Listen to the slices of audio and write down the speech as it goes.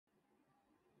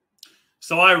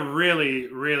So I really,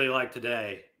 really like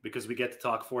today because we get to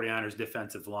talk 49ers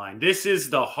defensive line. This is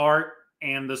the heart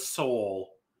and the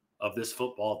soul of this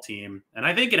football team. And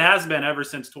I think it has been ever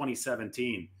since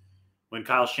 2017 when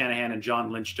Kyle Shanahan and John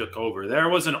Lynch took over. There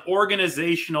was an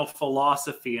organizational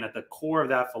philosophy, and at the core of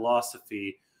that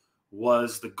philosophy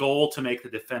was the goal to make the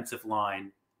defensive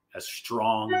line as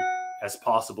strong as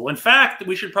possible. In fact,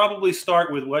 we should probably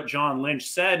start with what John Lynch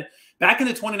said back in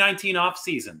the 2019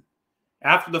 offseason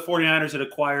after the 49ers had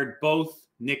acquired both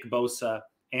Nick Bosa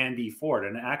and Dee Ford.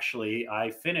 And actually,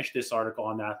 I finished this article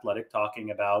on The Athletic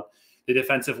talking about the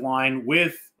defensive line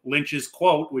with Lynch's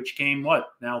quote, which came,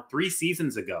 now 3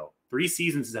 seasons ago. 3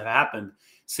 seasons have happened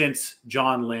since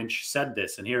John Lynch said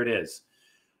this, and here it is.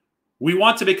 We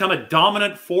want to become a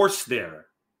dominant force there.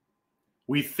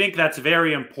 We think that's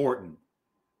very important.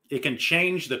 It can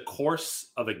change the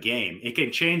course of a game. It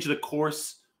can change the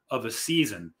course of a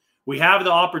season. We have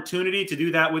the opportunity to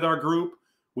do that with our group.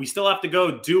 We still have to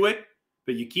go do it,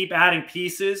 but you keep adding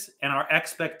pieces, and our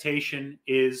expectation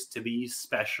is to be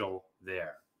special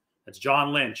there. That's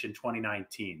John Lynch in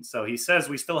 2019. So he says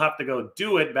we still have to go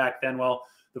do it back then. Well,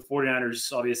 the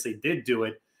 49ers obviously did do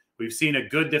it. We've seen a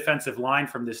good defensive line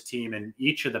from this team in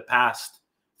each of the past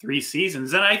 3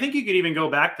 seasons. And I think you could even go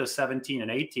back to 17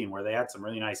 and 18 where they had some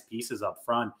really nice pieces up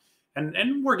front.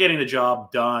 And we're getting the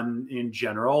job done in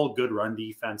general, good run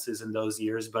defenses in those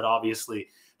years. But obviously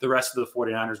the rest of the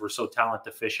 49ers were so talent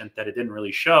deficient that it didn't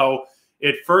really show.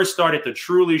 It first started to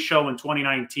truly show in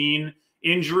 2019.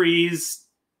 Injuries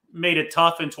made it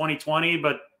tough in 2020,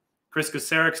 but Kris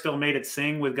Kocurek still made it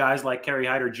sing with guys like Kerry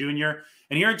Hyder Jr.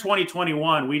 And here in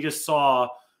 2021, we just saw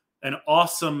an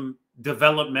awesome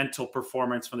developmental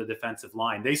performance from the defensive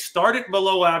line. They started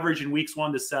below average in weeks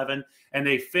 1 to 7, and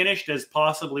they finished as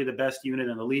possibly the best unit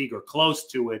in the league or close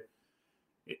to it,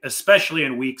 especially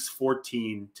in weeks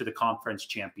 14 to the conference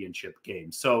championship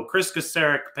game. So Kris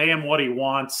Kocurek, pay him what he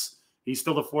wants. He's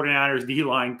still the 49ers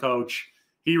D-line coach.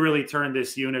 He really turned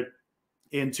this unit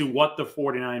into what the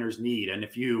 49ers need. And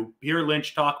if you hear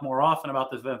Lynch talk more often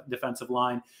about the defensive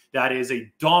line, that is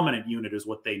a dominant unit is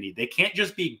what they need. They can't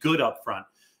just be good up front.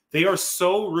 They are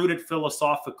so rooted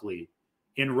philosophically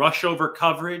in rush over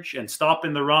coverage and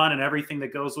stopping the run and everything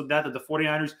that goes with that, that the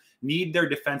 49ers need their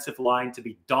defensive line to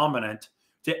be dominant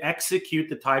to execute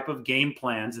the type of game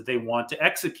plans that they want to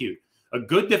execute. A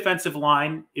good defensive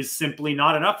line is simply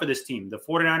not enough for this team. The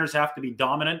 49ers have to be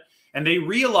dominant, and they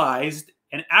realized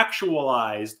and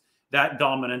actualized that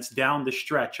dominance down the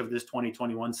stretch of this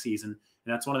 2021 season.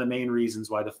 And that's one of the main reasons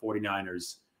why the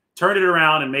 49ers turned it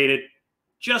around and made it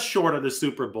just short of the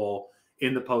Super Bowl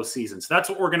in the postseason. So that's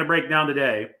what we're going to break down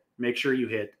today. Make sure you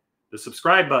hit the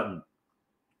subscribe button.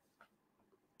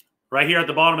 Right here at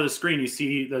the bottom of the screen, you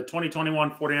see the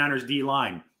 2021 49ers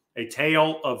D-line, a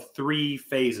tale of 3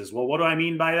 phases. Well, what do I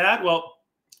mean by that? Well,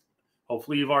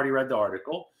 hopefully you've already read the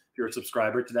article. If you're a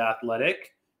subscriber to The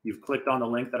Athletic, you've clicked on the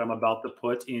link that I'm about to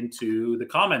put into the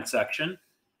comment section.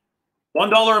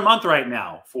 $1 a month right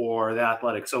now for The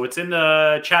Athletic. So it's in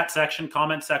the chat section,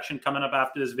 comment section coming up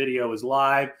after this video is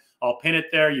live. I'll pin it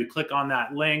there. You click on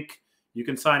that link. You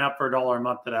can sign up for $1 a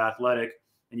month to The Athletic,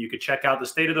 and you can check out the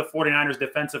State of the 49ers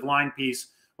defensive line piece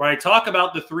where I talk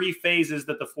about the 3 phases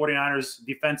that the 49ers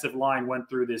defensive line went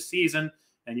through this season,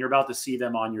 and you're about to see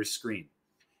them on your screen.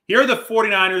 Here are the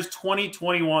 49ers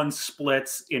 2021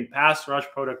 splits in pass rush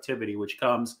productivity, which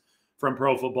comes from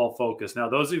Pro Football Focus. Now,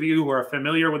 those of you who are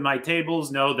familiar with my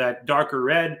tables know that darker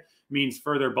red means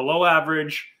further below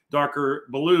average, darker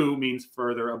blue means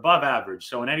further above average.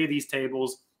 So in any of these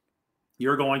tables,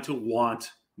 you're going to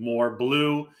want more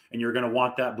blue, and you're going to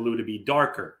want that blue to be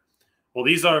darker. Well,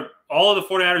 these are all of the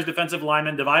 49ers defensive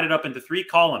linemen divided up into 3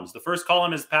 columns. The first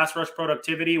column is pass rush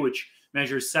productivity, which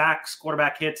measures sacks,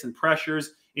 quarterback hits, and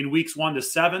pressures in weeks 1 to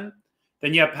 7.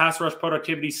 Then you have pass rush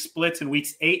productivity splits in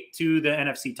weeks 8 to the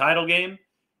NFC title game.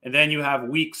 And then you have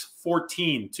weeks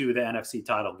 14 to the NFC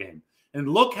title game. And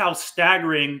look how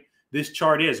staggering this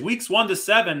chart is. Weeks 1 to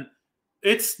 7,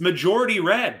 it's majority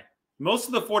red. Most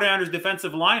of the 49ers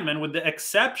defensive linemen, with the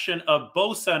exception of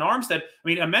Bosa and Armstead, I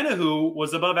mean, Amenahu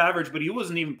was above average, but he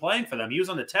wasn't even playing for them. He was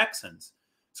on the Texans.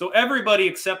 So everybody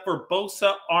except for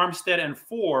Bosa, Armstead, and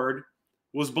Ford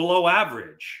was below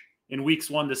average in weeks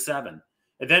 1 to 7.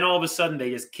 And then all of a sudden, they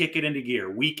just kick it into gear.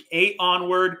 Week 8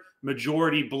 onward,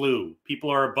 majority blue. People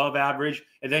are above average.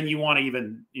 And then you want to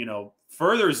even,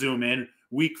 further zoom in.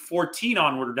 Week 14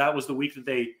 onward, that was the week that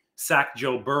they sacked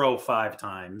Joe Burrow 5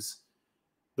 times.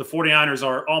 The 49ers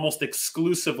are almost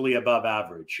exclusively above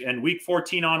average. And week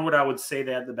 14 onward, I would say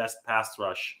they had the best pass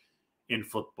rush in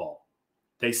football.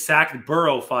 They sacked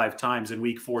Burrow 5 times in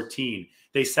week 14.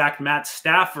 They sacked Matt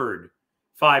Stafford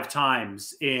 5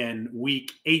 times in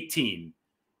week 18.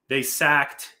 They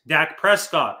sacked Dak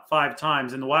Prescott 5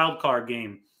 times in the wild card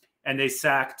game, and they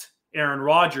sacked Aaron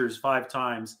Rodgers 5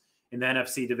 times in the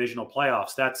NFC divisional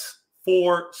playoffs. That's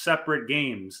 4 separate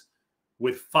games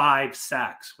with 5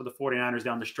 sacks for the 49ers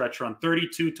down the stretch run.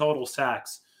 32 total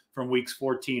sacks from weeks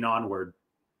 14 onward.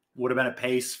 Would have been a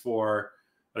pace for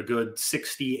a good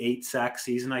 68 sack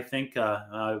season, I think.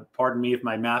 Pardon me if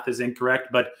my math is incorrect,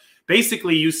 but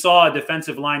basically you saw a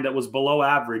defensive line that was below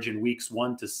average in weeks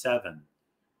 1 to 7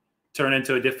 turn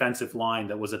into a defensive line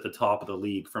that was at the top of the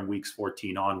league from weeks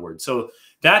 14 onward. So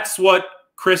that's what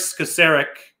Kris Kocurek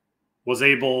was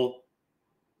able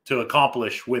to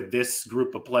accomplish with this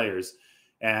group of players.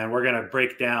 And we're going to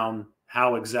break down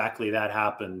how exactly that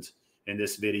happened in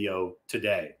this video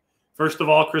today. First of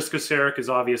all, Kris Kocurek is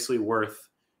obviously worth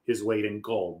his weight in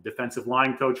gold. Defensive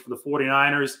line coach for the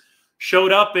 49ers,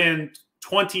 showed up in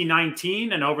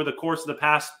 2019, and over the course of the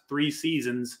past 3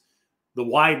 seasons, the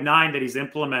wide 9 that he's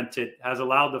implemented has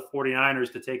allowed the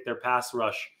 49ers to take their pass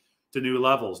rush to new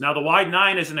levels. Now, the wide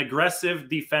 9 is an aggressive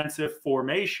defensive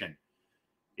formation.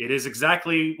 It is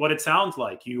exactly what it sounds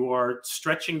like. You are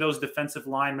stretching those defensive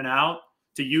linemen out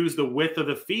to use the width of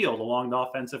the field along the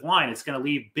offensive line. It's going to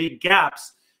leave big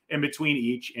gaps in between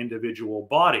each individual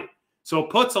body. So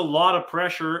it puts a lot of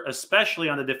pressure, especially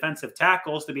on the defensive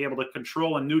tackles, to be able to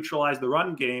control and neutralize the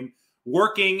run game,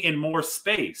 working in more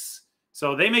space.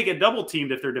 So they may get double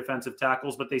teamed if they're defensive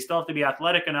tackles, but they still have to be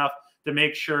athletic enough to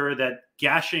make sure that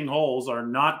gashing holes are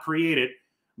not created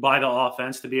by the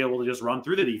offense to be able to just run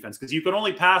through the defense. Because you can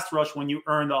only pass rush when you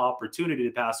earn the opportunity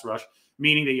to pass rush,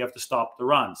 meaning that you have to stop the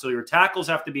run. So your tackles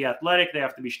have to be athletic, they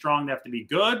have to be strong, they have to be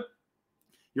good.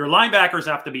 Your linebackers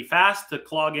have to be fast to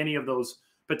clog any of those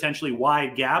potentially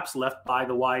wide gaps left by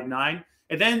the wide 9.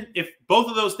 And then if both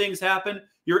of those things happen,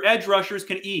 your edge rushers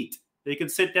can eat. They can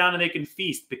sit down and they can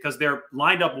feast because they're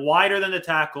lined up wider than the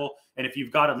tackle. And if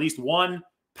you've got at least one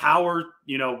power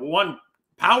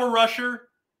rusher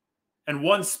and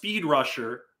one speed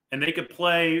rusher, and they could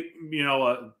play,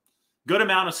 a good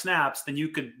amount of snaps, then you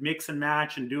could mix and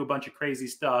match and do a bunch of crazy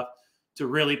stuff to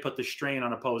really put the strain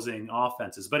on opposing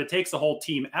offenses. But it takes a whole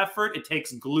team effort. It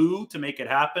takes glue to make it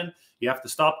happen. You have to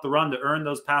stop the run to earn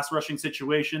those pass rushing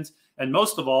situations. And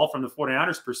most of all, from the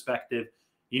 49ers perspective,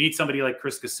 you need somebody like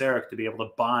Kris Kocurek to be able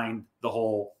to bind the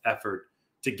whole effort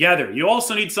together. You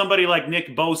also need somebody like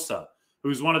Nick Bosa,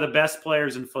 who's one of the best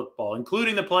players in football,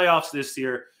 including the playoffs this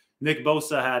year. Nick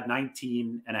Bosa had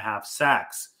 19.5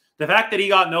 sacks. The fact that he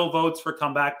got no votes for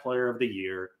comeback player of the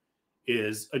year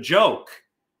is a joke.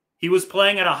 He was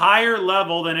playing at a higher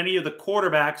level than any of the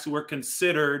quarterbacks who were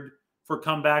considered for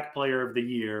comeback player of the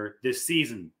year this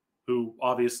season, who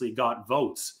obviously got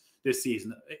votes this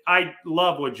season. I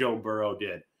love what Joe Burrow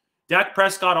did. Dak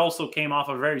Prescott also came off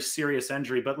a very serious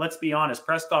injury, but let's be honest,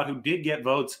 Prescott, who did get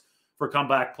votes for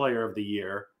comeback player of the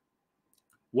year,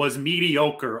 was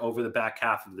mediocre over the back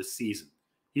half of the season.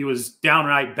 He was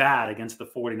downright bad against the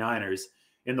 49ers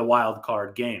in the wild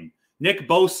card game. Nick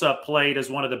Bosa played as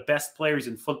one of the best players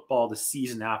in football the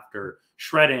season after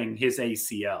shredding his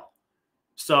ACL.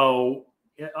 So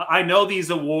I know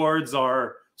these awards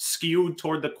are skewed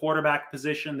toward the quarterback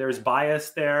position. There's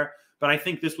bias there, but I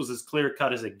think this was as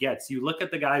clear-cut as it gets. You look at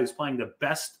the guy who's playing the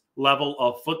best level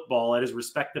of football at his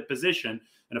respective position,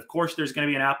 and of course there's going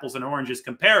to be an apples and oranges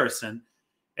comparison,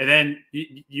 and then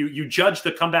you judge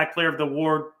the comeback player of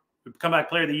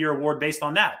the year award based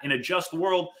on that. In a just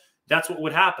world, that's what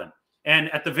would happen.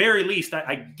 And at the very least,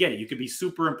 I get it. You could be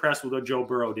super impressed with what Joe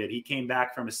Burrow did. He came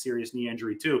back from a serious knee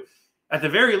injury too. At the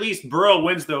very least, Burrow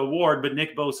wins the award, but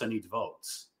Nick Bosa needs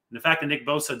votes. And the fact that Nick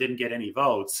Bosa didn't get any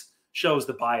votes shows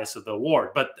the bias of the award.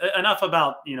 But enough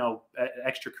about,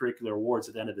 extracurricular awards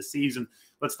at the end of the season.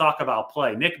 Let's talk about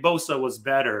play. Nick Bosa was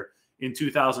better in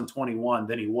 2021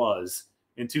 than he was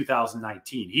in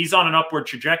 2019. He's on an upward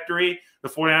trajectory. The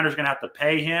 49ers are going to have to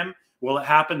pay him. Will it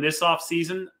happen this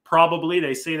offseason? Probably.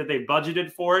 They say that they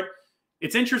budgeted for it.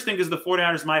 It's interesting because the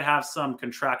 49ers might have some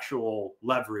contractual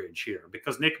leverage here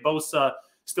because Nick Bosa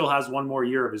still has one more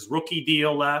year of his rookie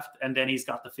deal left, and then he's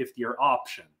got the 5th-year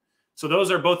option. So those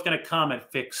are both going to come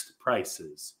at fixed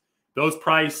prices. Those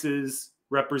prices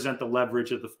represent the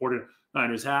leverage that the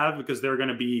 49ers have because they're going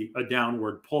to be a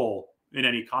downward pull in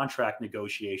any contract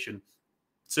negotiation,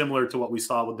 similar to what we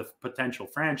saw with the potential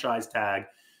franchise tag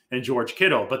and George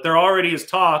Kittle. But there already is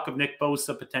talk of Nick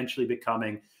Bosa potentially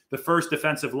becoming the first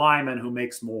defensive lineman who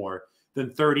makes more than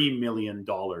 $30 million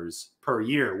per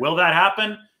year. Will that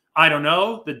happen? I don't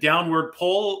know. The downward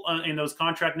pull in those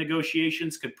contract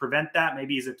negotiations could prevent that.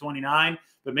 Maybe he's at 29,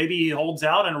 but maybe he holds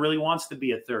out and really wants to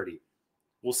be at 30.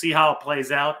 We'll see how it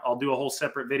plays out. I'll do a whole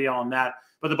separate video on that.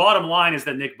 But the bottom line is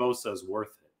that Nick Bosa is worth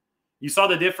it. You saw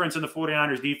the difference in the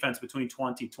 49ers defense between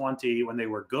 2020 when they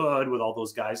were good with all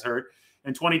those guys hurt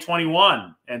and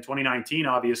 2021 and 2019,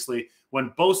 obviously,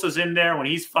 when Bosa's in there, when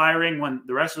he's firing, when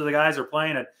the rest of the guys are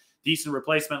playing at decent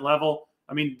replacement level.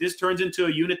 I mean, this turns into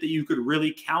a unit that you could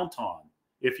really count on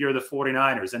if you're the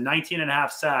 49ers. And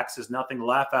 19.5 sacks is nothing to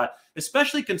laugh at,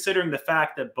 especially considering the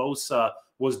fact that Bosa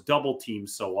was double-teamed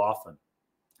so often.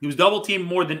 He was double-teamed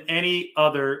more than any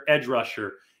other edge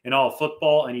rusher in all of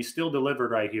football, and he still delivered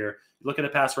right here. Look at the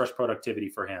pass rush productivity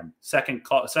for him. Second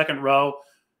row,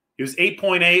 he was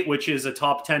 8.8, which is a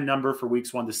top 10 number for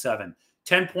weeks 1 to 7.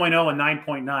 10.0 and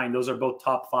 9.9, those are both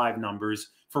top 5 numbers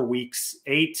for weeks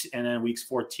 8 and then weeks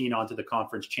 14 onto the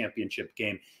conference championship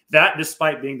game. That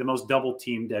despite being the most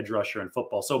double-teamed edge rusher in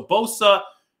football. So Bosa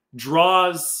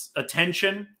draws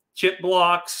attention, chip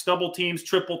blocks, double teams,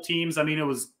 triple teams. I mean,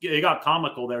 it got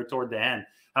comical there toward the end,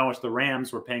 how much the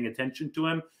Rams were paying attention to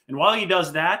him. And while he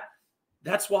does that,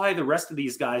 that's why the rest of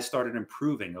these guys started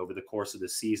improving over the course of the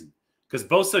season. Because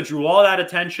Bosa drew all that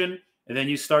attention, and then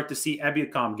you start to see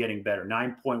Ebukam getting better.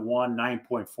 9.1,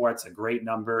 9.4, that's a great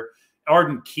number.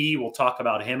 Arden Key, we'll talk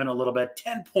about him in a little bit.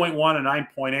 10.1 and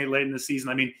 9.8 late in the season.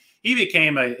 I mean, he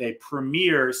became a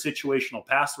premier situational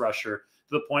pass rusher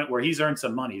to the point where he's earned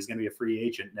some money. He's going to be a free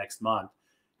agent next month.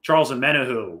 Charles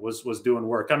Omenihu was doing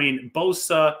work. I mean,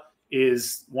 Bosa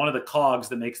is one of the cogs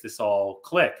that makes this all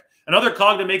click. Another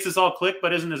cog that makes this all click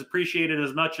but isn't as appreciated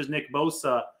as much as Nick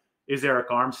Bosa is Arik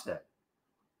Armstead.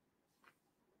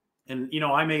 And, you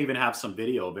know, I may even have some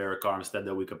video of Arik Armstead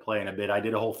that we could play in a bit. I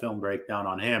did a whole film breakdown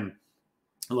on him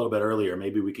a little bit earlier.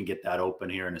 Maybe we can get that open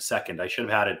here in a second. I should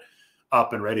have had it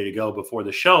up and ready to go before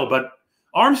the show. But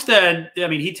Armstead, I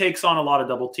mean, he takes on a lot of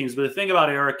double teams. But the thing about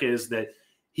Arik is that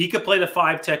he could play the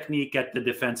 5 technique at the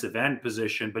defensive end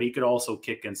position, but he could also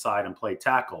kick inside and play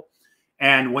tackle.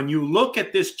 And when you look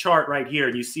at this chart right here,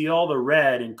 and you see all the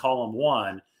red in column 1,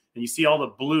 and you see all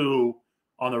the blue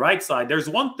on the right side, there's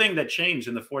one thing that changed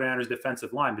in the 49ers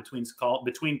defensive line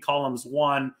between columns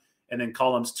 1 and then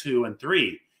columns 2 and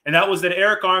 3. And that was that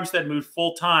Arik Armstead moved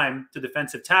full-time to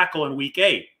defensive tackle in week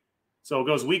 8. So it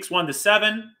goes weeks 1 to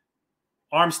 7.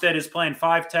 Armstead is playing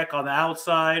 5 tech on the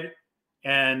outside,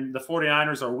 and the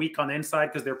 49ers are weak on the inside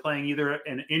because they're playing either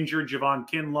an injured Javon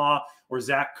Kinlaw or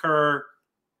Zach Kerr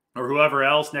or whoever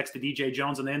else next to DJ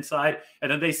Jones on the inside.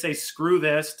 And then they say, screw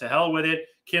this, to hell with it.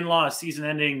 Kinlaw, a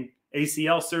season-ending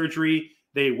ACL surgery.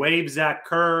 They waive Zach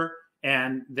Kerr,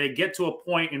 and they get to a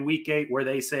point in week 8 where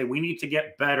they say, we need to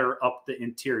get better up the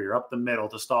interior, up the middle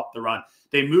to stop the run.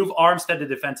 They move Armstead to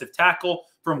defensive tackle.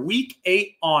 From week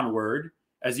 8 onward,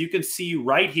 as you can see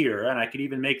right here, and I could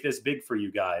even make this big for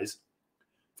you guys,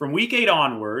 from week 8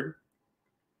 onward,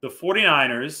 the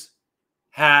 49ers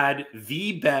had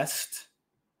the best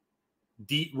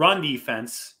run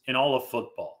defense in all of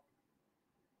football.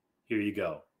 Here you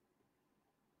go.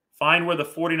 Find where the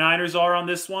 49ers are on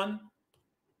this one.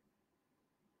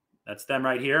 That's them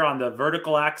right here on the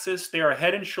vertical axis. They are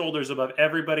head and shoulders above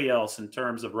everybody else in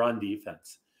terms of run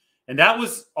defense. And that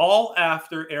was all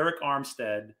after Arik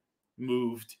Armstead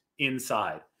moved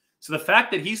inside. So the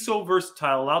fact that he's so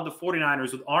versatile allowed the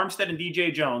 49ers with Armstead and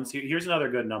DJ Jones. Here's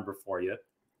another good number for you.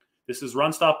 This is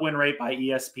run stop win rate by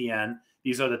ESPN.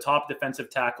 These are the top defensive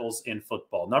tackles in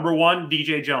football. Number 1,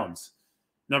 DJ Jones.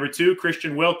 Number 2,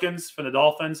 Christian Wilkins for the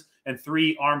Dolphins. And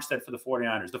 3, Armstead for the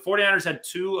 49ers. The 49ers had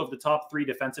 2 of the top 3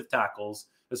 defensive tackles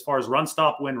as far as run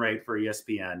stop win rate for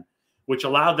ESPN, which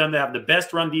allowed them to have the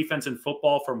best run defense in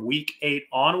football from week 8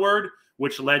 onward,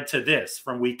 which led to this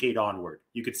from week 8 onward.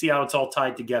 You could see how it's all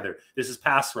tied together. This is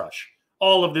pass rush.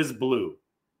 All of this blue.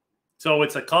 So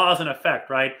it's a cause and effect,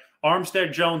 right?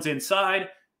 Armstead, Jones inside,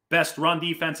 best run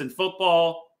defense in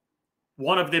football,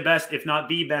 one of the best, if not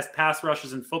the best, pass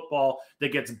rushes in football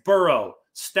that gets Burrow,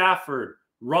 Stafford,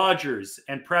 Rodgers,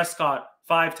 and Prescott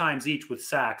 5 times each with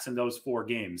sacks in those 4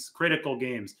 games, critical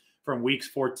games from weeks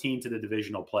 14 to the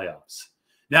divisional playoffs.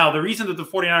 Now, the reason that the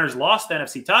 49ers lost the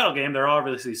NFC title game, there are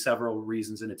obviously several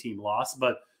reasons in a team loss,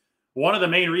 but one of the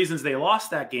main reasons they lost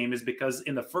that game is because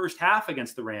in the first half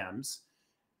against the Rams,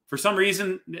 for some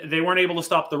reason, they weren't able to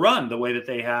stop the run the way that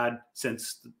they had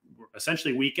since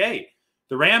essentially week 8.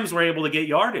 The Rams were able to get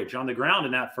yardage on the ground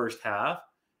in that first half,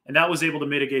 and that was able to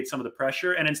mitigate some of the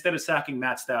pressure. And instead of sacking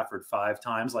Matt Stafford 5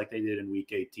 times like they did in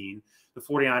week 18, the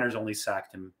 49ers only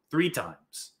sacked him 3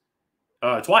 times.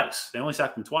 Twice. They only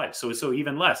sacked him twice. So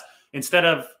even less. Instead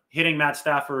of hitting Matt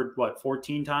Stafford,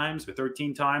 14 times or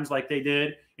 13 times like they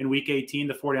did in week 18,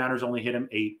 the 49ers only hit him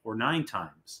 8 or 9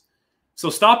 times. So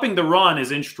stopping the run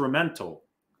is instrumental.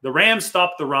 The Rams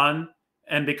stopped the run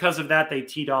And because of that, they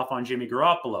teed off on Jimmy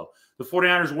Garoppolo. The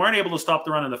 49ers weren't able to stop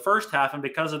the run in the first half, and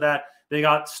because of that, they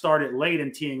got started late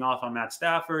in teeing off on Matt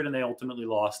Stafford, and they ultimately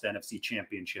lost the NFC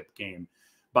Championship game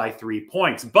by 3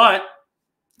 points. But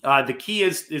the key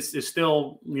is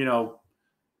still,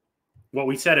 what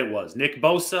we said it was. Nick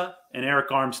Bosa and Eric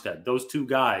Armstead, those two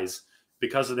guys,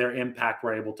 because of their impact,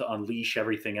 were able to unleash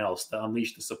everything else, to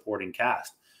unleash the supporting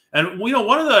cast. And,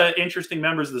 one of the interesting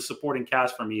members of the supporting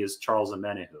cast for me is Charles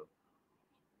Omenihu.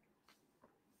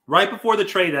 Right before the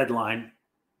trade deadline,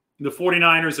 the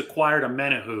 49ers acquired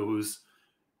Omenihu, who's,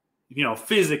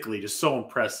 physically just so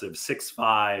impressive.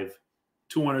 6'5",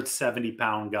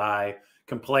 270-pound guy,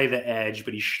 can play the edge,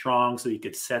 but he's strong, so he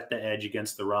could set the edge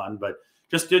against the run. But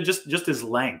just his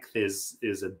length is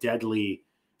a deadly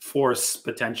force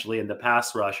potentially in the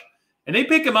pass rush. And they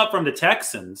pick him up from the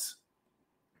Texans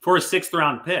for a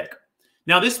 6th-round pick.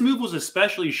 Now, this move was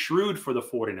especially shrewd for the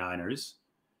 49ers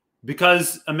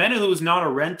because Omenihu is not a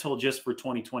rental just for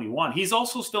 2021. He's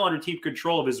also still under team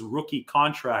control of his rookie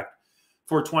contract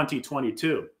for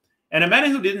 2022. And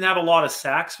Omenihu didn't have a lot of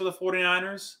sacks for the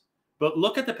 49ers, but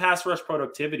look at the pass rush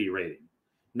productivity rating.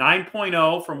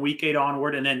 9.0 from week 8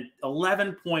 onward, and then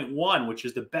 11.1, which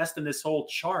is the best in this whole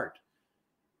chart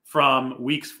from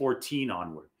weeks 14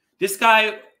 onward. This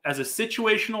guy, as a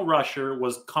situational rusher,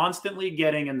 was constantly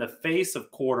getting in the face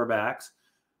of quarterbacks,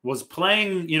 was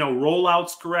playing,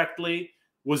 rollouts correctly,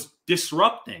 was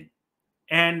disrupting.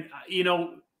 And,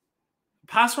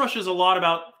 pass rush is a lot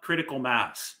about critical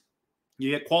mass.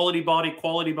 You get quality body,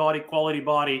 quality body, quality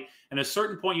body. And at a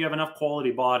certain point, you have enough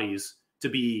quality bodies to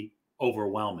be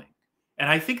overwhelming. And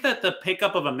I think that the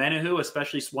pickup of Omenihu,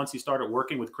 especially once he started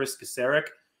working with Kris Kocurek,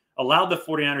 allowed the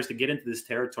 49ers to get into this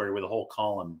territory where the whole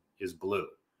column is blue.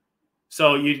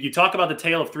 So you talk about the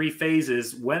tale of 3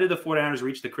 phases. When did the 49ers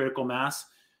reach the critical mass?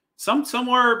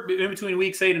 Somewhere in between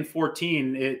weeks 8 and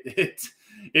 14,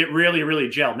 it really, really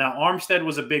gelled. Now, Armstead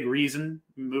was a big reason.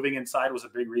 Moving inside was a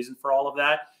big reason for all of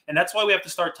that. And that's why we have to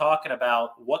start talking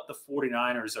about what the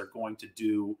 49ers are going to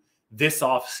do this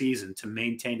offseason to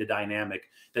maintain the dynamic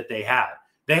that they had.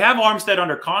 They have Armstead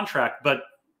under contract, but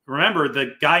remember,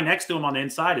 the guy next to him on the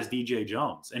inside is DJ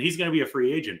Jones, and he's going to be a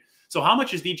free agent. So how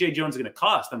much is DJ Jones going to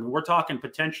cost? I mean, we're talking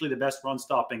potentially the best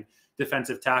run-stopping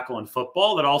defensive tackle in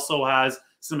football that also has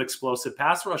some explosive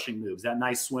pass rushing moves. That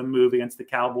nice swim move against the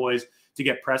Cowboys to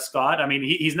get Prescott. I mean,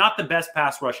 he's not the best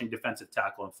pass rushing defensive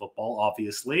tackle in football,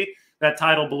 obviously. That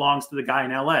title belongs to the guy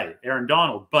in L.A., Aaron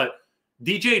Donald. But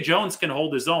DJ Jones can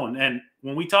hold his own. And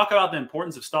when we talk about the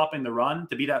importance of stopping the run,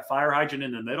 to be that fire hydrant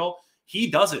in the middle, he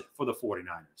does it for the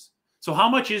 49ers. So how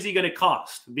much is he going to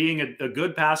cost, being a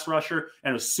good pass rusher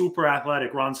and a super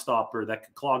athletic run stopper that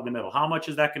could clog the middle? How much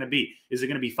is that going to be? Is it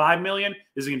going to be $5 million?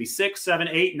 Is it going to be 6, 7,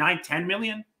 8, 9, 10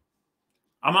 million?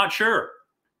 I'm not sure.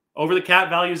 Over the cap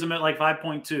values him at like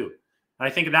 5.2. I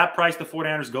think at that price, the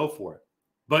 49ers go for it.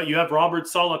 But you have Robert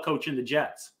Saleh coaching the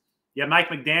Jets. You have Mike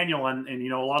McDaniel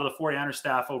and a lot of the 49ers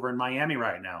staff over in Miami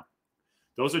right now.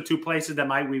 Those are 2 places that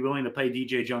might be willing to pay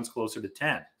DJ Jones closer to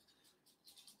 10.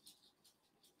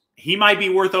 He might be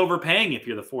worth overpaying if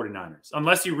you're the 49ers,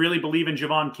 unless you really believe in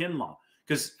Javon Kinlaw.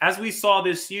 Because as we saw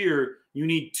this year, you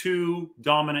need 2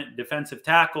 dominant defensive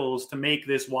tackles to make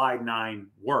this wide 9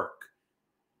 work.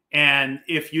 And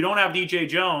if you don't have DJ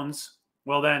Jones,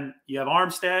 well, then you have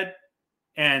Armstead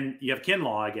and you have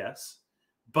Kinlaw, I guess.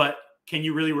 But can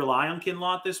you really rely on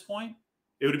Kinlaw at this point?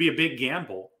 It would be a big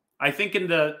gamble. I think in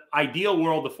the ideal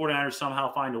world, the 49ers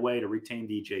somehow find a way to retain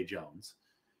DJ Jones.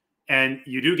 And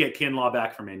you do get Kinlaw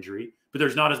back from injury, but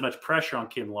there's not as much pressure on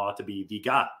Kinlaw to be the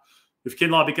guy. If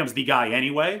Kinlaw becomes the guy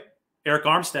anyway, Eric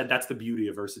Armstead, that's the beauty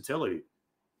of versatility.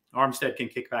 Armstead can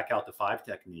kick back out the 5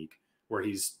 technique where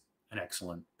he's an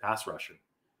excellent pass rusher.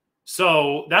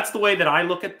 So that's the way that I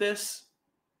look at this.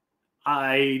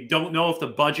 I don't know if the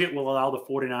budget will allow the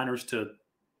 49ers to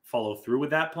follow through with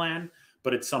that plan,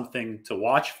 but it's something to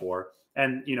watch for.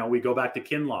 And, we go back to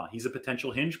Kinlaw. He's a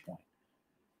potential hinge point.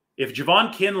 If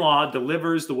Javon Kinlaw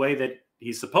delivers the way that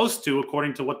he's supposed to,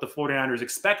 according to what the 49ers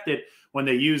expected when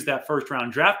they used that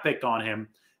first-round draft pick on him,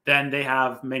 then they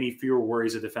have many fewer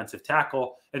worries of defensive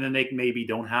tackle, and then they maybe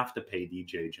don't have to pay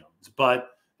DJ Jones. But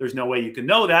there's no way you can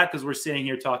know that because we're sitting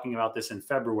here talking about this in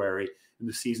February, and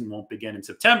the season won't begin in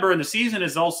September. And the season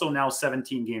is also now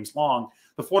 17 games long.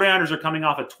 The 49ers are coming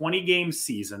off a 20-game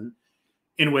season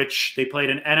in which they played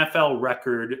an NFL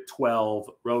record 12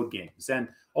 road games. And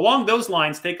along those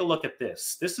lines, take a look at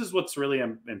this. This is what's really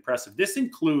impressive. This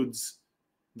includes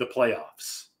the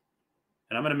playoffs.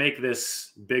 And I'm going to make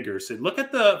this bigger. So look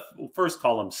at the first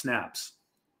column, snaps.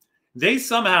 They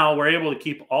somehow were able to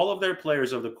keep all of their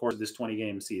players over the course of this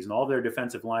 20-game season, all of their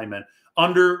defensive linemen,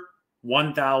 under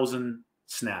 1,000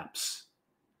 snaps.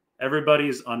 Everybody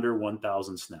is under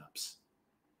 1,000 snaps.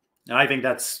 And I think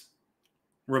that's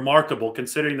remarkable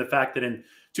considering the fact that in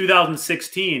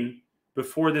 2016,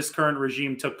 before this current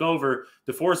regime took over,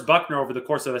 DeForest Buckner, over the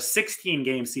course of a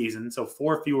 16-game season, so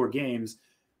 4 fewer games,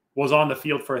 was on the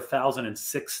field for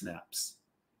 1,006 snaps.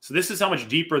 So this is how much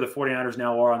deeper the 49ers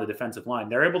now are on the defensive line.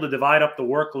 They're able to divide up the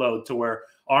workload to where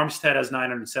Armstead has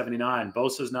 979,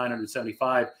 Bosa's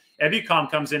 975. Ebukam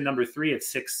comes in number 3 at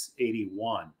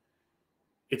 681.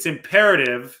 It's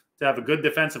imperative to have a good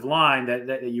defensive line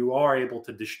that you are able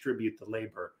to distribute the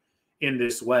labor in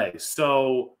this way.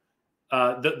 So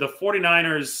the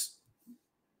 49ers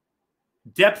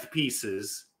depth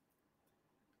pieces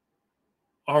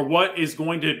are what is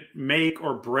going to make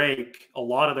or break a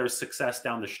lot of their success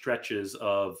down the stretches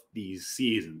of these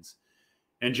seasons.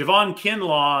 And Javon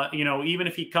Kinlaw, even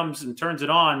if he comes and turns it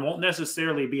on, won't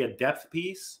necessarily be a depth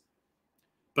piece,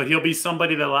 but he'll be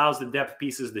somebody that allows the depth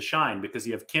pieces to shine because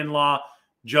you have Kinlaw,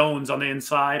 Jones on the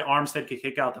inside. Armstead can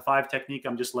kick out the 5 technique.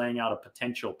 I'm just laying out a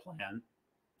potential plan.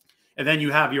 And then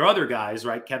you have your other guys,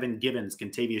 right? Kevin Givens,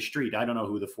 Kentavious Street. I don't know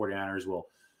who the 49ers will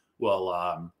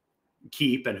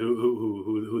keep and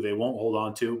who they won't hold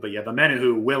on to. But you have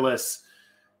Amenahu, Willis,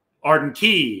 Arden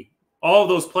Key. All of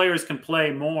those players can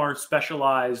play more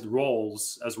specialized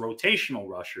roles as rotational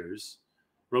rushers,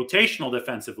 rotational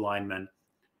defensive linemen.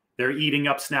 They're eating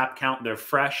up snap count. They're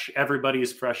fresh. Everybody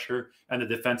is fresher. And the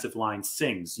defensive line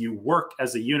sings. You work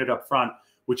as a unit up front,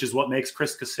 which is what makes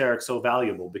Kris Kocurek so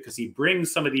valuable because he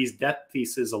brings some of these depth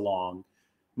pieces along,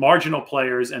 marginal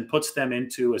players, and puts them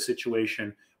into a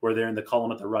situation where they're in the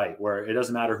column at the right, where it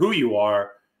doesn't matter who you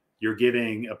are, you're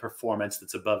giving a performance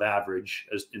that's above average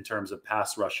in terms of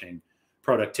pass rushing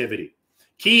productivity.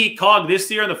 Key cog this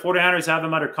year, and the 49ers have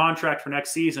him under contract for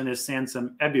next season, is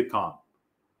Samson Ebukam.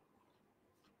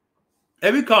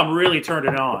 Ebukam really turned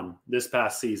it on this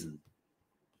past season.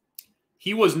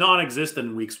 He was non-existent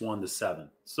in weeks 1 to 7.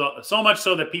 So much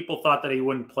so that people thought that he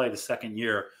wouldn't play the second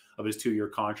year of his 2-year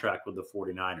contract with the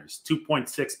 49ers.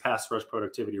 2.6 pass rush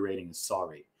productivity rating is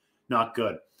not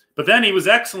good. But then he was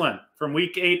excellent from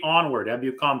week 8 onward.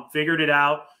 Ebukam figured it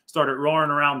out, started roaring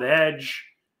around the edge.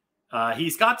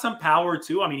 He's got some power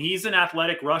too. I mean, he's an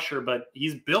athletic rusher, but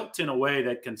he's built in a way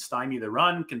that can stymie the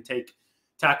run, can take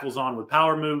tackles on with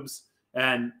power moves.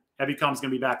 And Ebukam's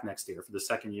going to be back next year for the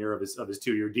second year of his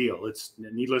 2-year deal. It's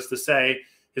needless to say,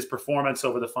 his performance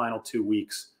over the final 2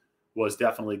 weeks was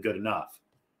definitely good enough.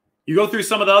 You go through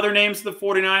some of the other names of the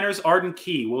 49ers. Arden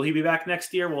Key, will he be back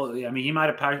next year? Well, I mean, he might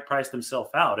have priced himself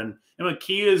out. And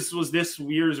Key was this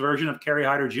year's version of Kerry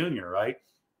Hyder Jr., right?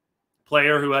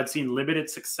 Player who had seen limited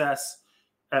success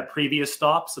at previous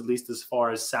stops, at least as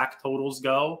far as sack totals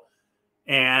go.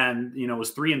 And, it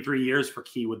was 3 in 3 years for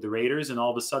Key with the Raiders. And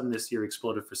all of a sudden this year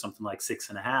exploded for something like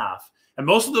 6.5. And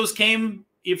most of those came,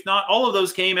 if not all of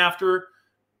those came after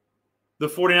the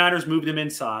 49ers moved him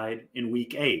inside in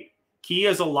week 8. Key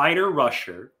is a lighter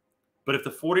rusher, but if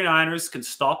the 49ers can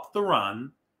stop the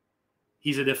run,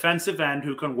 he's a defensive end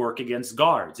who can work against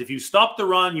guards. If you stop the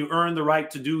run, you earn the right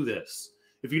to do this.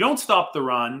 If you don't stop the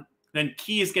run, then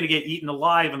Key is going to get eaten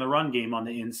alive in the run game on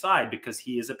the inside because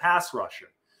he is a pass rusher.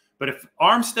 But if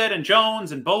Armstead and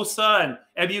Jones and Bosa and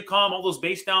Ebukam, all those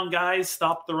base down guys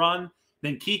stop the run,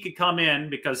 then Key could come in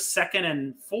because 2nd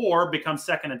and 4 becomes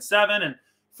 2nd and 7, and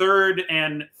 3rd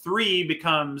and 3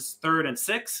 becomes 3rd and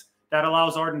 6. That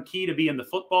allows Arden Key to be in the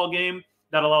football game.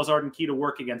 That allows Arden Key to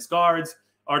work against guards.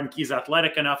 Arden Key's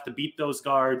athletic enough to beat those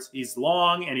guards. He's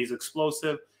long and he's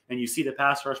explosive, and you see the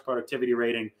pass rush productivity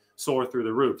rating soar through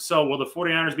the roof. So will the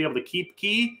 49ers be able to keep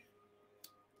Key?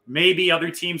 Maybe other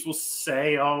teams will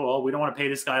say, oh, well, we don't want to pay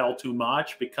this guy all too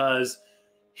much because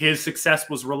his success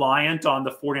was reliant on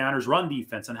the 49ers run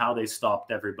defense and how they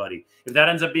stopped everybody. If that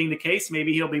ends up being the case,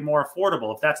 maybe he'll be more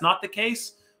affordable. If that's not the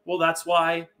case, well, that's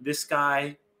why this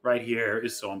guy right here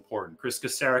is so important. Kris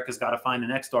Kocurek has got to find the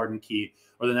next Arden Key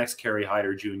or the next Kerry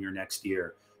Hyder Jr. next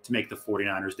year to make the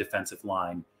 49ers defensive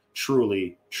line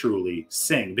truly, truly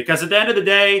sing. Because at the end of the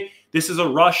day, this is a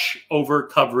rush over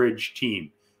coverage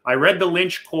team. I read the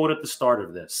Lynch quote at the start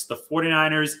of this. The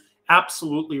 49ers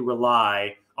absolutely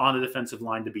rely on the defensive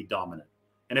line to be dominant.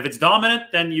 And if it's dominant,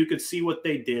 then you could see what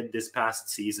they did this past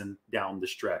season down the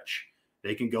stretch.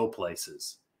 They can go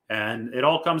places. And it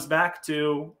all comes back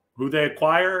to who they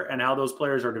acquire and how those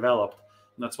players are developed.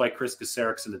 And that's why Kris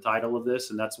Kocurek's in the title of this,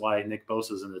 and that's why Nick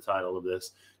Bosa's in the title of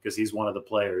this, because he's one of the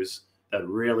players that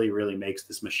really, really makes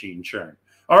this machine churn.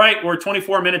 All right, we're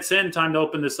 24 minutes in. Time to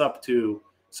open this up to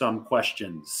some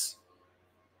questions.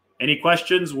 Any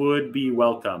questions would be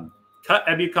welcome. cut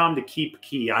Ebukam to keep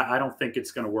Key. I don't think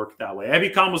it's going to work that way.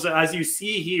 Ebukam was, as you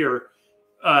see here,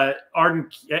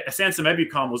 Sansom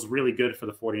Ebukam was really good for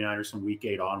the 49ers from week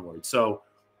 8 onward. So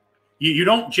you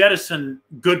don't jettison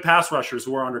good pass rushers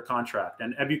who are under contract.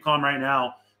 And Ebukam right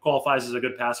now qualifies as a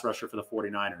good pass rusher for the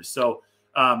 49ers. So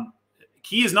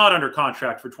Key is not under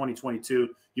contract for 2022.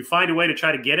 You find a way to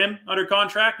try to get him under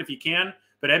contract if you can.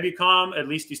 But Ebukam, at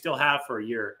least you still have for a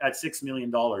year at $6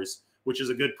 million, which is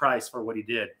a good price for what he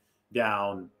did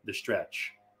down the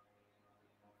stretch.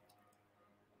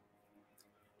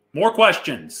 More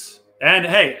questions. And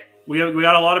hey, we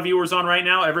got a lot of viewers on right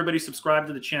now. Everybody subscribe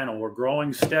to the channel. We're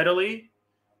growing steadily.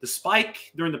 The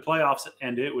spike during the playoffs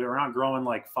ended. We're not growing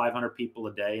like 500 people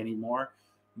a day anymore.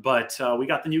 But we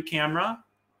got the new camera.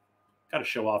 Got to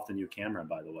show off the new camera,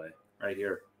 by the way, right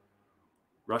here.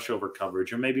 Rush over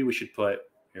coverage. Or maybe we should put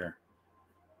here.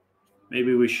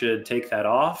 Maybe we should take that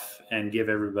off and give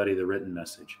everybody the written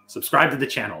message. Subscribe to the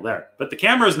channel there. But the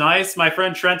camera is nice. My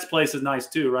friend Trent's place is nice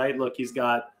too, right? Look, he's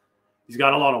got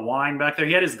a lot of wine back there.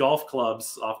 He had his golf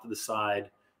clubs off to the side.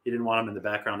 He didn't want them in the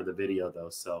background of the video though.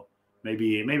 So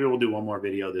maybe we'll do one more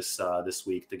video this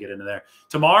week to get into there.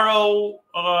 Tomorrow,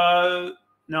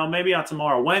 no, maybe not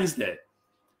tomorrow.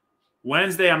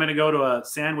 Wednesday, I'm going to go to a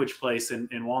sandwich place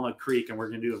in Walnut Creek, and we're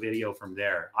going to do a video from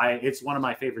there. It's one of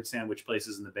my favorite sandwich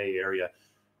places in the Bay Area.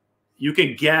 You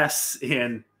can guess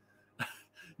in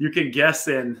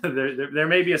there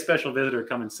may be a special visitor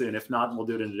coming soon. If not, we'll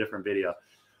do it in a different video.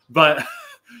 But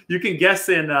you can guess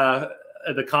in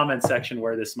the comment section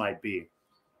where this might be.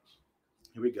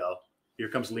 Here we go. Here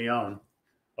comes Leon.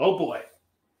 Oh boy,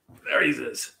 there he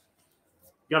is.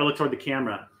 You got to look toward the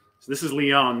camera. So this is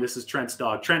Leon. This is Trent's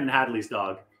dog. Trent and Hadley's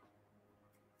dog.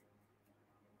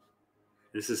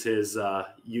 This is his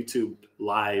YouTube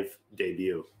live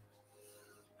debut.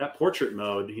 That portrait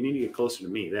mode, you need to get closer to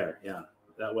me there. Yeah.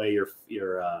 That way your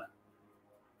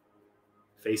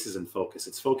face is in focus.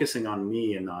 It's focusing on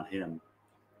me and not him.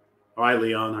 All right,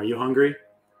 Leon, are you hungry?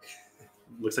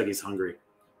 Looks like he's hungry.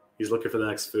 He's looking for the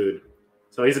next food.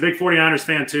 So he's a big 49ers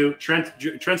fan too. Trent's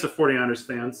a 49ers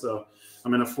fan, so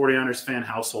I'm in a 49ers fan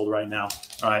household right now.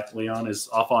 All right, Leon is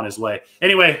off on his way.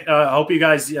 Anyway, I hope you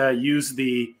guys use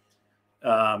the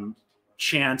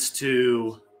chance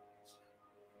to.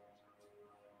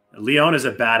 Leon is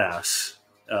a badass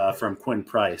from Quinn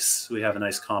Price. We have a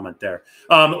nice comment there.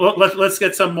 Let's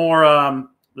get some more.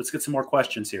 Let's get some more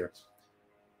questions here.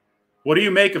 What do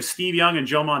you make of Steve Young and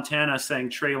Joe Montana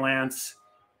saying Trey Lance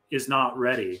is not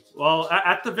ready? Well,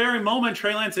 at the very moment,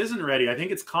 Trey Lance isn't ready. I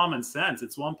think it's common sense.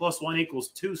 It's 1 + 1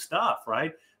 = 2 stuff,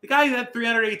 right? The guy had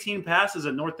 318 passes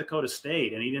at North Dakota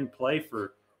State, and he didn't play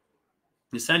for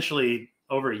essentially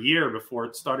over a year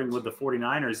before starting with the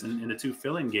 49ers in the 2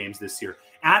 filling games this year.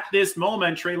 At this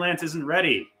moment, Trey Lance isn't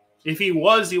ready. If he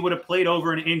was, he would have played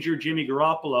over an injured Jimmy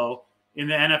Garoppolo in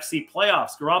the NFC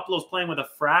playoffs. Garoppolo's playing with a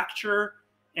fracture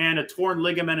and a torn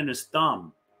ligament in his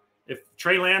thumb. If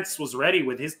Trey Lance was ready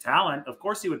with his talent, of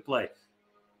course he would play.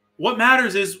 What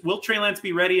matters is, will Trey Lance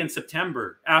be ready in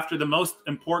September after the most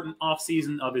important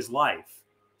offseason of his life?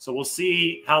 So we'll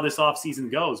see how this offseason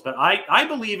goes. But I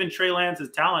believe in Trey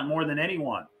Lance's talent more than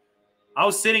anyone. I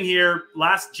was sitting here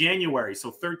last January, so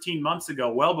 13 months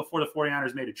ago, well before the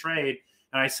 49ers made a trade,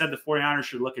 and I said the 49ers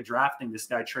should look at drafting this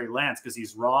guy, Trey Lance, because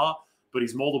he's raw, but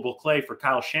he's moldable clay for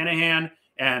Kyle Shanahan.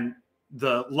 And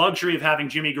the luxury of having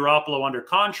Jimmy Garoppolo under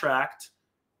contract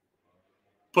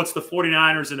puts the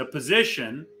 49ers in a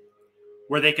position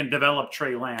where they can develop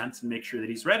Trey Lance and make sure that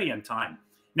he's ready in time.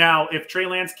 Now, if Trey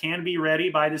Lance can be ready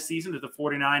by this season, if the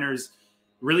 49ers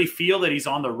really feel that he's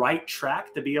on the right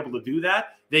track to be able to do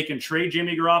that, they can trade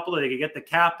Jimmy Garoppolo. They could get the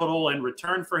capital in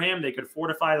return for him. They could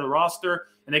fortify the roster,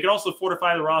 and they could also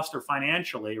fortify the roster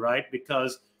financially, right?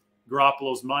 Because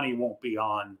Garoppolo's money won't be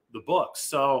on the books.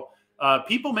 So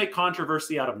people make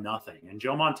controversy out of nothing, and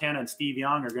Joe Montana and Steve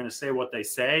Young are going to say what they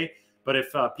say. But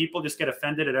if people just get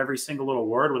offended at every single little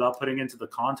word without putting into the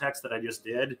context that I just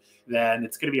did, then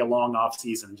it's going to be a long off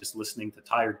season just listening to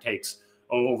tired takes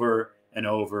over and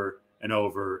over and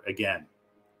over again.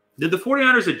 Did the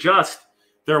 49ers adjust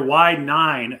their wide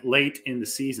 9 late in the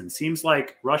season? Seems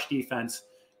like rush defense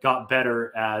got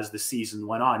better as the season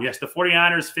went on. Yes, the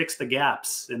 49ers fixed the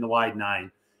gaps in the wide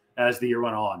 9 as the year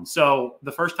went on. So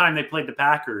the first time they played the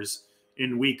Packers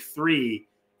in week 3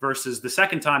 versus the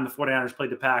second time the 49ers played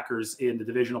the Packers in the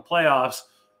divisional playoffs,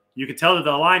 you could tell that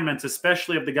the alignments,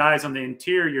 especially of the guys on the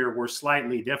interior, were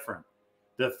slightly different.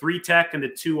 The 3 tech and the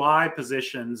 2 eye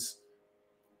positions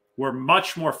were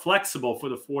much more flexible for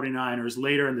the 49ers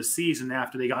later in the season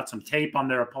after they got some tape on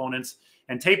their opponents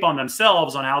and tape on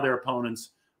themselves on how their opponents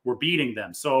were beating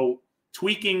them. So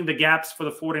tweaking the gaps for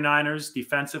the 49ers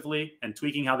defensively and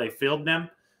tweaking how they filled them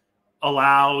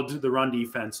allowed the run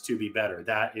defense to be better?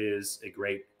 That is a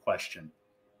great question.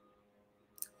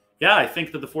 Yeah, I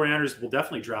think that the 49ers will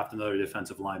definitely draft another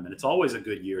defensive lineman. It's always a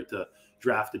good year to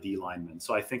draft a D lineman.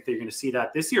 So I think they're going to see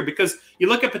that this year, because you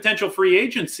look at potential free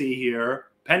agency here,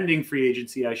 pending free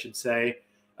agency, I should say.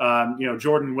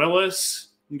 Jordan Willis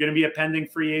going to be a pending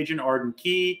free agent. Arden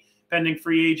Key, pending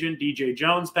free agent. DJ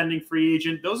Jones, pending free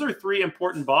agent. Those are three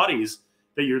important bodies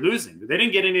that you're losing. They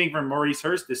didn't get anything from Maurice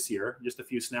Hurst this year, just a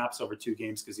few snaps over 2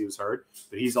 games because he was hurt,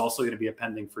 but he's also going to be a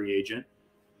pending free agent.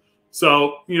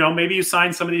 So, maybe you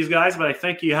sign some of these guys, but I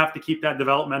think you have to keep that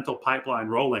developmental pipeline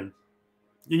rolling.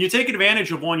 And you take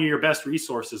advantage of one of your best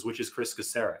resources, which is Kris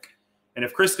Kocurek. And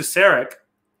if Kris Kocurek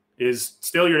is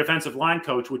still your defensive line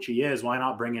coach, which he is, why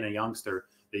not bring in a youngster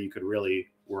that you could really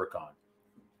work on?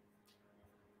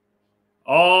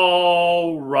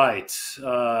 All right.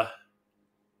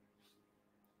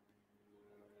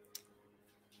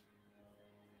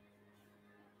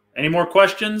 Any more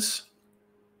questions?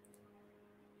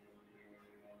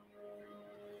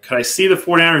 Could I see the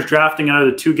 49ers drafting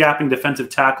another 2-gapping defensive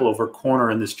tackle over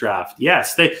corner in this draft?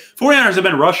 Yes. 49ers have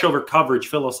been rush over coverage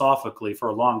philosophically for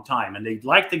a long time, and they'd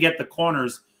like to get the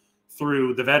corners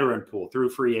through the veteran pool, through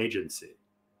free agency.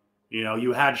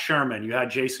 You had Sherman, you had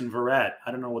Jason Verrett.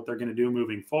 I don't know what they're going to do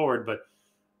moving forward, but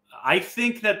I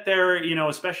think that they're,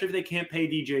 especially if they can't pay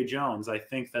DJ Jones, I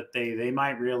think that they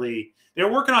might really – they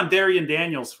were working on Darian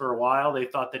Daniels for a while. They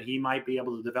thought that he might be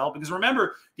able to develop. Because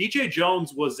remember, DJ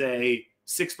Jones was a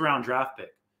 6th-round draft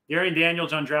pick. Darian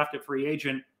Daniels, undrafted free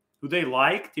agent, who they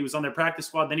liked. He was on their practice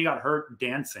squad. Then he got hurt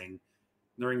dancing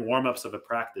during warm-ups of a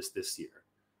practice this year.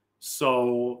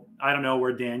 So I don't know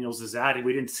where Daniels is at.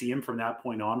 We didn't see him from that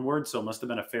point onward, so it must have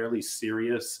been a fairly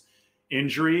serious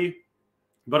injury.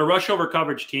 But a rush over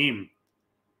coverage team,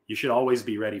 you should always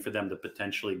be ready for them to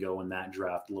potentially go in that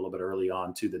draft a little bit early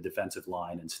on to the defensive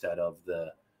line instead of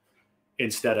the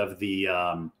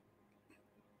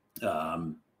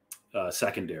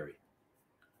secondary.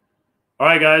 All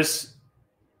right, guys.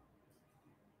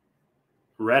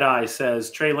 Red Eye says,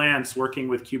 Trey Lance working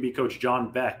with QB coach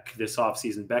John Beck this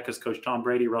offseason. Beck has coached Tom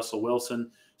Brady, Russell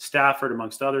Wilson, Stafford,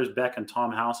 amongst others. Beck and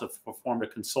Tom House have formed a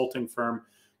consulting firm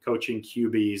coaching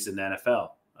QBs in the NFL.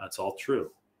 That's all true.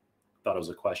 Thought it was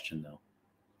a question, though.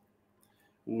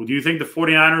 Do you think the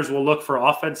 49ers will look for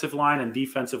offensive line and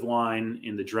defensive line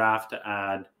in the draft to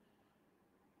add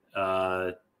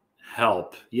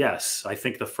help? Yes, I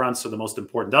think the fronts are the most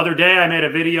important. The other day, I made a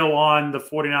video on the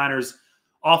 49ers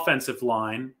offensive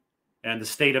line and the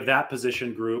state of that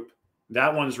position group.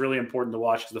 That one's really important to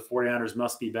watch because the 49ers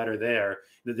must be better there.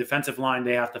 The defensive line,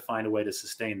 they have to find a way to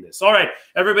sustain this. All right,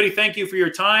 everybody, thank you for your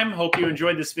time. Hope you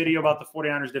enjoyed this video about the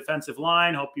 49ers defensive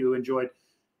line. Hope you enjoyed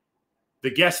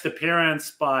the guest appearance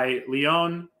by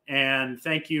Leon. And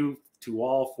thank you to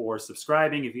all for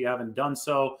subscribing. If you haven't done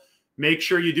so, make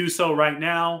sure you do so right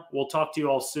now. We'll talk to you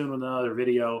all soon with another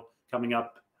video coming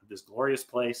up at this glorious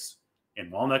place in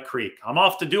Walnut Creek. I'm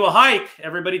off to do a hike.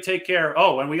 Everybody take care.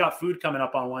 Oh, and we got food coming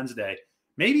up on Wednesday,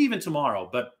 maybe even tomorrow,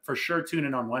 but for sure tune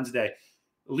in on Wednesday.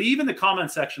 Leave in the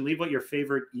comment section, leave what your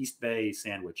favorite East Bay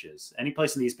sandwich is. Any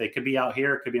place in the East Bay. Could be out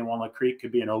here, could be in Walnut Creek,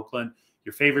 could be in Oakland.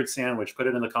 Your favorite sandwich, put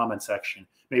it in the comment section.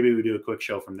 Maybe we do a quick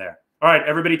show from there. All right,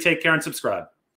 everybody take care and subscribe.